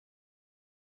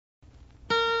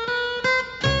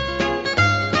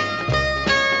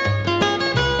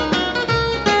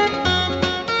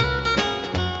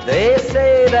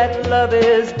that love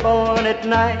is born at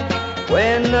night,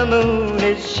 when the moon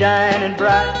is shining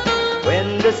bright,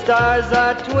 when the stars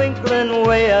are twinkling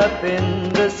way up in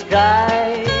the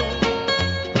sky.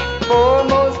 For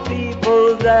most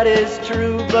people that is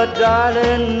true, but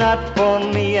darling, not for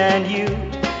me and you.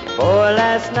 For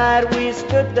last night we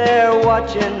stood there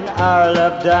watching our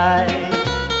love die.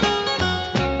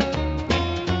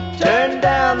 Turn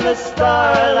down the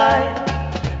starlight,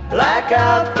 black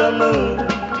out the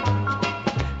moon.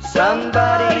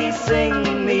 Somebody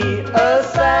sing me a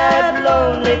sad,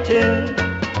 lonely tune.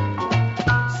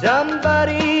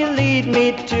 Somebody lead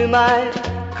me to my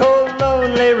cold,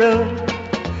 lonely room,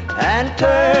 and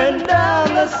turn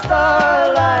down the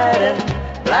starlight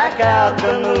and black out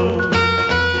the moon.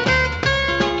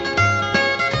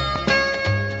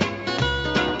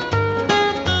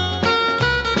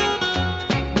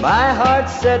 My heart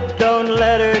said don't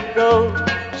let her go,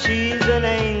 she's an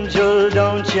angel,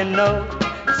 don't you know?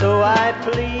 So I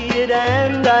pleaded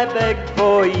and I begged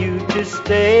for you to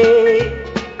stay.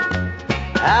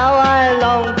 How I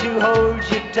longed to hold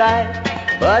you tight,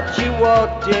 but you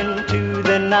walked into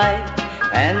the night,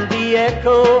 and the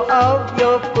echo of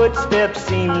your footsteps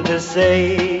seemed to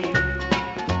say,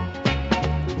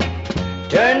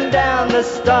 turn down the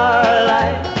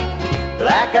starlight,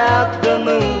 black out the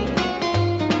moon.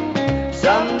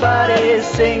 Somebody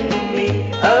sing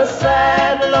me a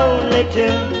sad, lonely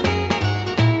tune.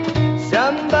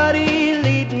 Somebody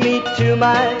lead me to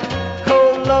my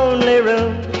cold, lonely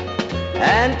room,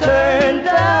 and turn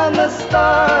down the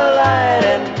starlight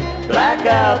and black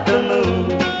out the moon.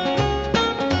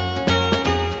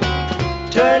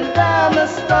 Turn down the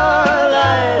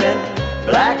starlight and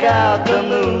black out the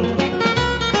moon.